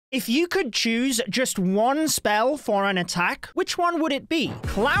If you could choose just one spell for an attack, which one would it be?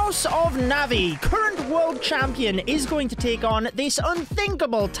 Klaus of NAVI, current world champion, is going to take on this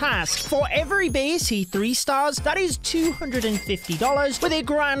unthinkable task. For every base he 3-stars, that is $250, with a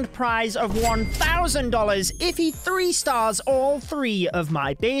grand prize of $1,000 if he 3-stars all 3 of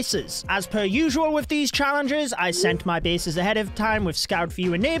my bases. As per usual with these challenges, I sent my bases ahead of time with Scout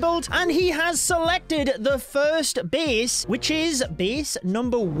View enabled, and he has selected the first base, which is base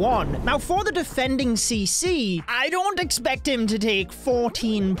number 1. Now, for the defending CC, I don't expect him to take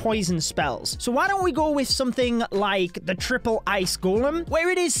 14 poison spells. So why don't we go with something like the triple ice golem, where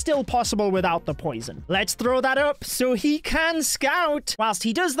it is still possible without the poison. Let's throw that up so he can scout. Whilst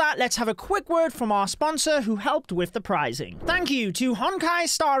he does that, let's have a quick word from our sponsor who helped with the prizing. Thank you to Honkai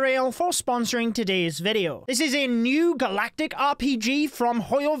Star Rail for sponsoring today's video. This is a new galactic RPG from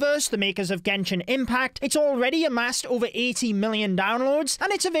Hoyoverse, the makers of Genshin Impact. It's already amassed over 80 million downloads,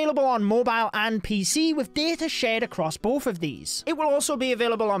 and it's available on mobile and PC with data shared across both of these. It will also be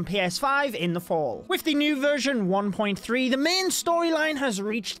available on PS5 in the fall. With the new version 1.3, the main storyline has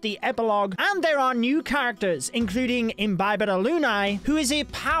reached the epilogue, and there are new characters, including Imbibita Lunai, who is a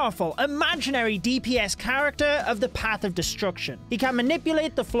powerful, imaginary DPS character of the Path of Destruction. He can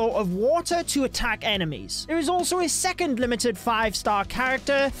manipulate the flow of water to attack enemies. There is also a second limited 5-star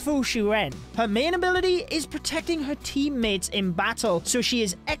character, Fu Shuen. Her main ability is protecting her teammates in battle, so she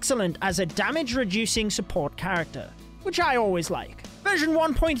is excellent as a damage-reducing support character, which I always like. Version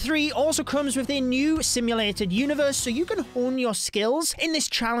 1.3 also comes with a new simulated universe, so you can hone your skills in this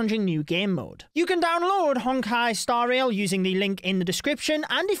challenging new game mode. You can download Honkai Star Rail using the link in the description,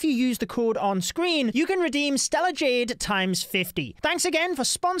 and if you use the code on screen, you can redeem Stellar Jade times 50. Thanks again for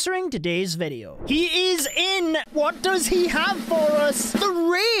sponsoring today's video. He is in! What does he have for us? The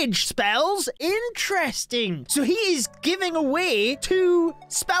rage spells? Interesting. So he is giving away 2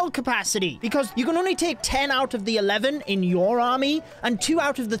 spell capacity, because you can only take 10 out of the 11 in your army, and 2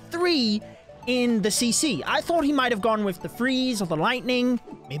 out of the 3 in the CC. I thought he might have gone with the freeze or the lightning,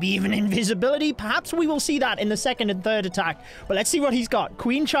 maybe even invisibility. Perhaps we will see that in the second and third attack. But let's see what he's got.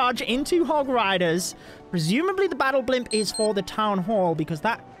 Queen charge into Hog Riders. Presumably the battle blimp is for the town hall, because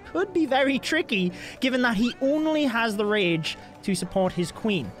that could be very tricky given that he only has the rage to support his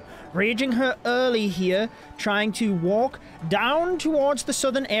queen. Raging her early here, trying to walk down towards the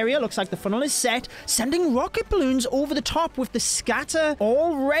southern area. Looks like the funnel is set. Sending rocket balloons over the top with the scatter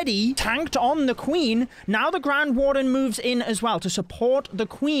already tanked on the queen. Now the Grand Warden moves in as well to support the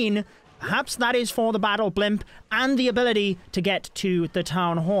queen. Perhaps that is for the battle blimp and the ability to get to the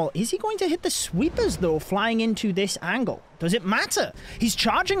town hall. Is he going to hit the sweepers, though, flying into this angle? Does it matter? He's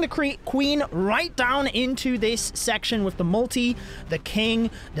charging the queen right down into this section with the multi, the king,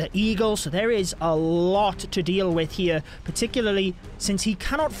 the eagle. So there is a lot to deal with here, particularly since he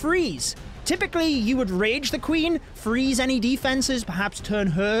cannot freeze. Typically, you would rage the queen, freeze any defenses, perhaps turn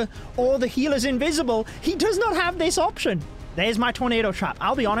her or the healers invisible. He does not have this option. There's my tornado trap.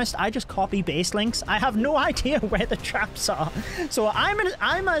 I'll be honest, I just copy base links. I have no idea where the traps are. So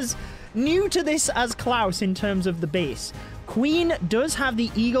I'm as new to this as Klaus in terms of the base. Queen does have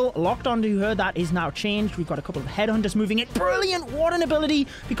the eagle locked onto her. That is now changed. We've got a couple of headhunters moving in. Brilliant warden ability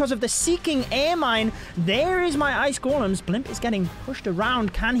because of the seeking air mine. There is my ice golems. Blimp is getting pushed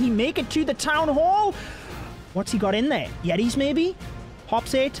around. Can he make it to the town hall? What's he got in there? Yetis maybe?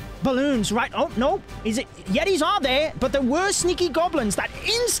 Pops it. Balloons, right? Oh, no. Is it? Yetis are there, but there were sneaky goblins that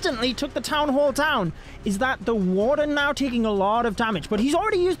instantly took the town hall down. Is that the warden now taking a lot of damage? But he's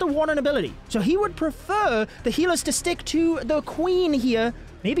already used the warden ability. So he would prefer the healers to stick to the queen here.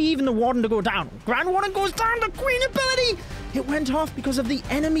 Maybe even the warden to go down. Grand Warden goes down, the queen ability! It went off because of the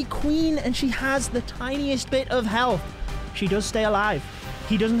enemy queen, and she has the tiniest bit of health. She does stay alive.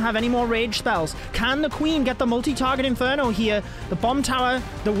 He doesn't have any more rage spells. Can the queen get the multi-target inferno here? The bomb tower,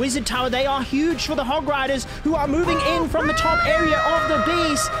 the wizard tower, they are huge for the Hog Riders who are moving in from the top area of the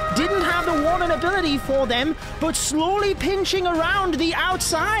base. Didn't have the warden ability for them, but slowly pinching around the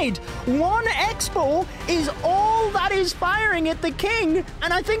outside. 1 expo is all that is firing at the king,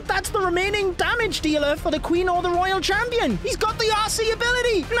 and I think that's the remaining damage dealer for the queen or the royal champion. He's got the RC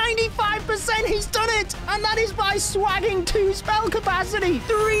ability. 95%, he's done it, and that is by swagging 2 spell capacity.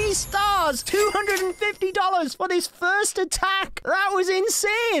 3 stars, $250 for this first attack. That was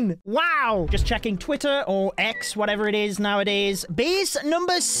insane. Wow. Just checking Twitter or X, whatever it is nowadays. Base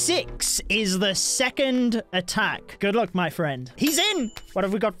number 6 is the second attack. Good luck, my friend. He's in. What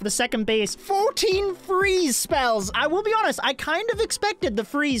have we got for the second base? 14 freeze spells. I will be honest, I kind of expected the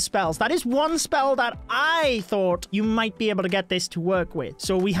freeze spells. That is one spell that I thought you might be able to get this to work with.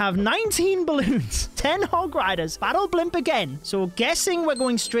 So we have 19 balloons, 10 Hog Riders, Battle Blimp again. So guessing assuming we're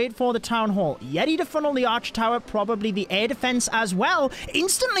going straight for the town hall. Yeti to funnel the arch tower, probably the air defense as well,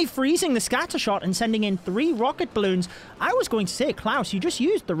 instantly freezing the scatter shot and sending in 3 rocket balloons. I was going to say, Klaus, you just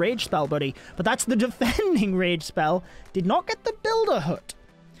used the rage spell, buddy, but that's the defending rage spell. Did not get the builder hut.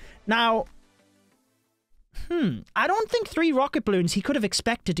 Now, I don't think 3 rocket balloons he could have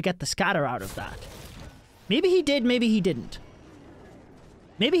expected to get the scatter out of that. Maybe he did, maybe he didn't.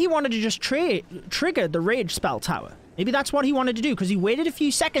 Maybe he wanted to just trigger the rage spell tower. Maybe that's what he wanted to do, because he waited a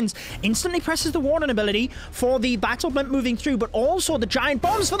few seconds, instantly presses the warden ability for the battlement moving through, but also the giant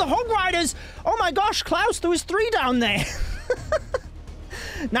bombs for the hog riders. Oh my gosh, Klaus, there was 3 down there.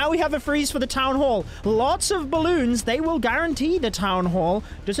 Now we have a freeze for the town hall. Lots of balloons. They will guarantee the town hall.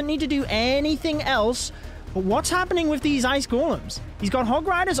 Doesn't need to do anything else. But what's happening with these ice golems? He's got hog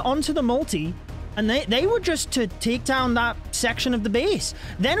riders onto the multi, and they were just to take down that section of the base.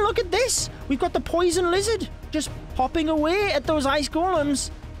 Then look at this. We've got the poison lizard just popping away at those ice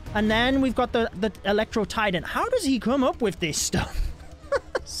golems. And then we've got the electro titan. How does he come up with this stuff?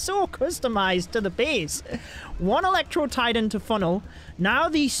 So customized to the base. 1 electro titan to funnel. Now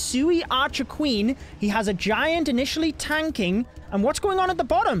the Sui Archer Queen. He has a giant initially tanking. And what's going on at the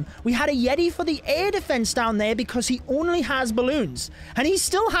bottom? We had a Yeti for the air defense down there because he only has balloons. And he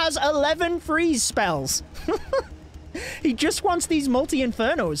still has 11 freeze spells. He just wants these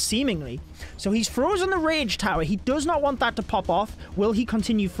multi-infernos, seemingly. So he's frozen the rage tower. He does not want that to pop off. Will he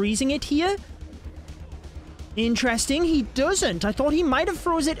continue freezing it here? Interesting, he doesn't. I thought he might have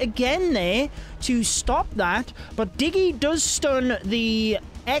froze it again there to stop that, but Diggy does stun the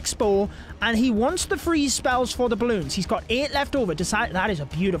Expo, and he wants the freeze spells for the balloons. He's got 8 left over. That is a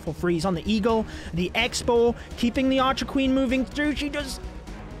beautiful freeze on the Eagle. The Expo, keeping the Archer Queen moving through. She does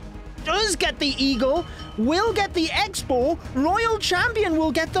get the Eagle, will get the Expo. Royal Champion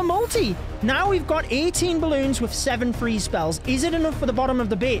will get the multi. Now we've got 18 balloons with 7 freeze spells. Is it enough for the bottom of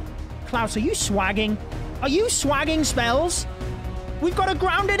the bait? Klaus, are you swagging? Are you swagging spells? We've got a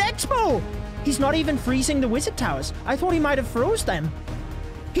grounded Expo! He's not even freezing the wizard towers. I thought he might have froze them.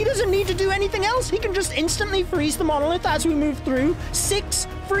 He doesn't need to do anything else. He can just instantly freeze the monolith as we move through. 6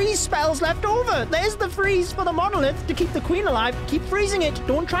 freeze spells left over. There's the freeze for the monolith to keep the queen alive. Keep freezing it.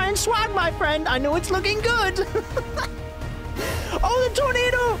 Don't try and swag, my friend. I know it's looking good. Oh, the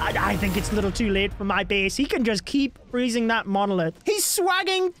tornado! I think it's a little too late for my base. He can just keep freezing that monolith. He's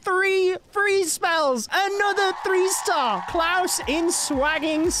swagging 3 freeze spells. Another 3-star. Klaus in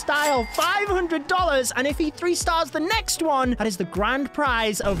swagging style. $500. And if he 3-stars the next one, that is the grand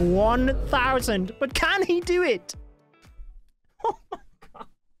prize of 1,000. But can he do it? Oh my God.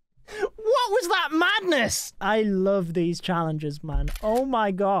 What was that madness? I love these challenges, man. Oh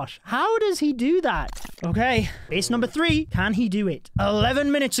my gosh. How does he do that? Okay, base number 3. Can he do it?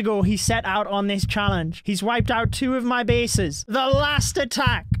 11 minutes ago, he set out on this challenge. He's wiped out 2 of my bases. The last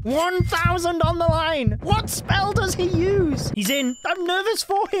attack. 1,000 on the line. What spell does he use? He's in. I'm nervous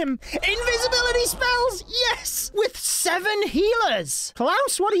for him. Invisibility spells. Yes. With 7 healers.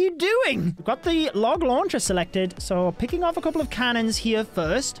 Klaus, what are you doing? We've got the log launcher selected. So picking off a couple of cannons here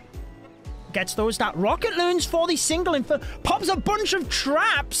first. Gets those rocket loons for the single inferno. Pops a bunch of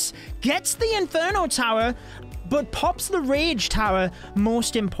traps. Gets the inferno tower, but pops the rage tower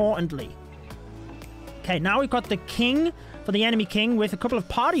most importantly. Okay, now we've got the king for the enemy king with a couple of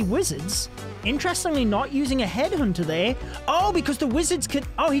party wizards. Interestingly, not using a headhunter there. Oh, because the wizards can...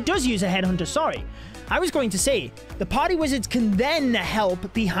 Oh, he does use a headhunter, sorry. I was going to say, the party wizards can then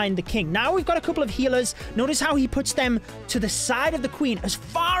help behind the king. Now we've got a couple of healers. Notice how he puts them to the side of the queen, as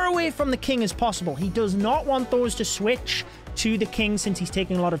far away from the king as possible. He does not want those to switch to the king since he's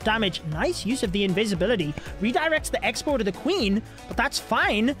taking a lot of damage. Nice use of the invisibility. Redirects the expo to the queen, but that's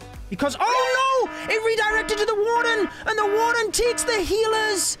fine because... Oh no! It redirected to the warden, and the warden takes the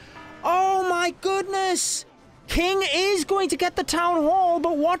healers. Oh my goodness. King is going to get the town hall,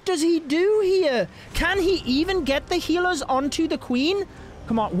 but what does he do here? Can he even get the healers onto the queen?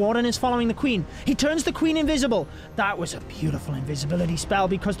 Come on, Warden is following the queen. He turns the queen invisible. That was a beautiful invisibility spell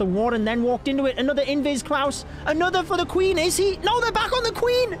because the Warden then walked into it. Another invis, Klaus. Another for the queen. Is he? No, they're back on the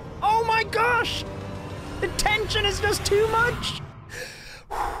queen. Oh my gosh. The tension is just too much.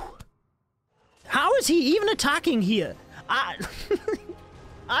 How is he even attacking here?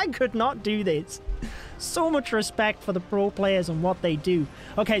 I could not do this. So much respect for the pro players and what they do.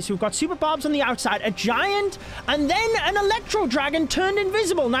 Okay, so we've got Super Bobs on the outside, a giant, and then an Electro Dragon turned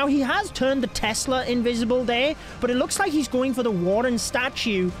invisible. Now, he has turned the Tesla invisible there, but it looks like he's going for the Warden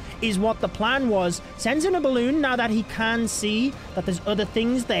statue is what the plan was. Sends in a balloon now that he can see that there's other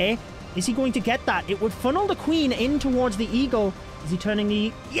things there. Is he going to get that? It would funnel the queen in towards the eagle. Is he turning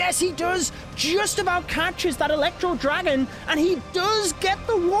the... Yes, he does! Just about catches that Electro Dragon, and he does get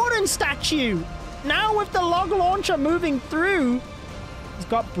the Warden statue! Now with the log launcher moving through, he's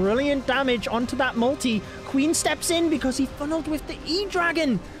got brilliant damage onto that multi. Queen steps in because he funneled with the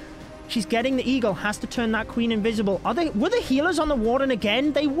E-Dragon. She's getting the Eagle, has to turn that Queen invisible. Were the healers on the Warden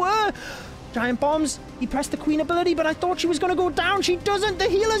again? They were! Giant bombs. He pressed the Queen ability, but I thought she was going to go down. She doesn't. The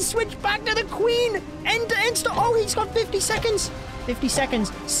healers switch back to the Queen. End-to-end stop. Oh, he's got 50 seconds. 50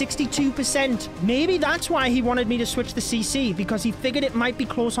 seconds, 62%. Maybe that's why he wanted me to switch the CC, because he figured it might be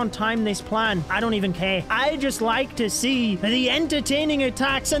close on time, this plan. I don't even care. I just like to see the entertaining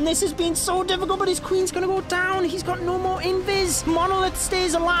attacks, and this has been so difficult, but his Queen's gonna go down. He's got no more invis. Monolith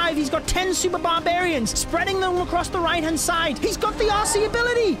stays alive. He's got 10 Super Barbarians, spreading them across the right-hand side. He's got the RC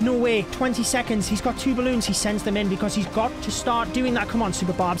ability. No way. 20 seconds. He's got 2 balloons. He sends them in because he's got to start doing that. Come on,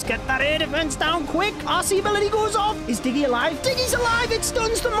 Super Barbs. Get that air defense down quick. RC ability goes off. Is Diggy alive? Diggy's alive! It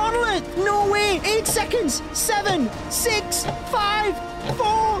stuns the Monolith! No way! 8 seconds! 7, 6, 5,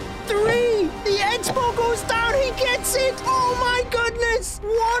 4, 3! The Expo goes down! He gets it! Oh my goodness!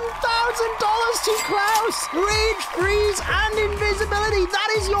 $1,000 to Klaus! Rage, freeze, and invisibility!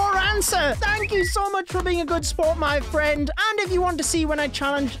 That is your answer! Thank you so much for being a good sport, my friend. And if you want to see when I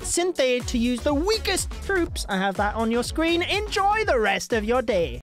challenge Cynthia to use the weakest troops, I have that on your screen. Enjoy the rest of your day.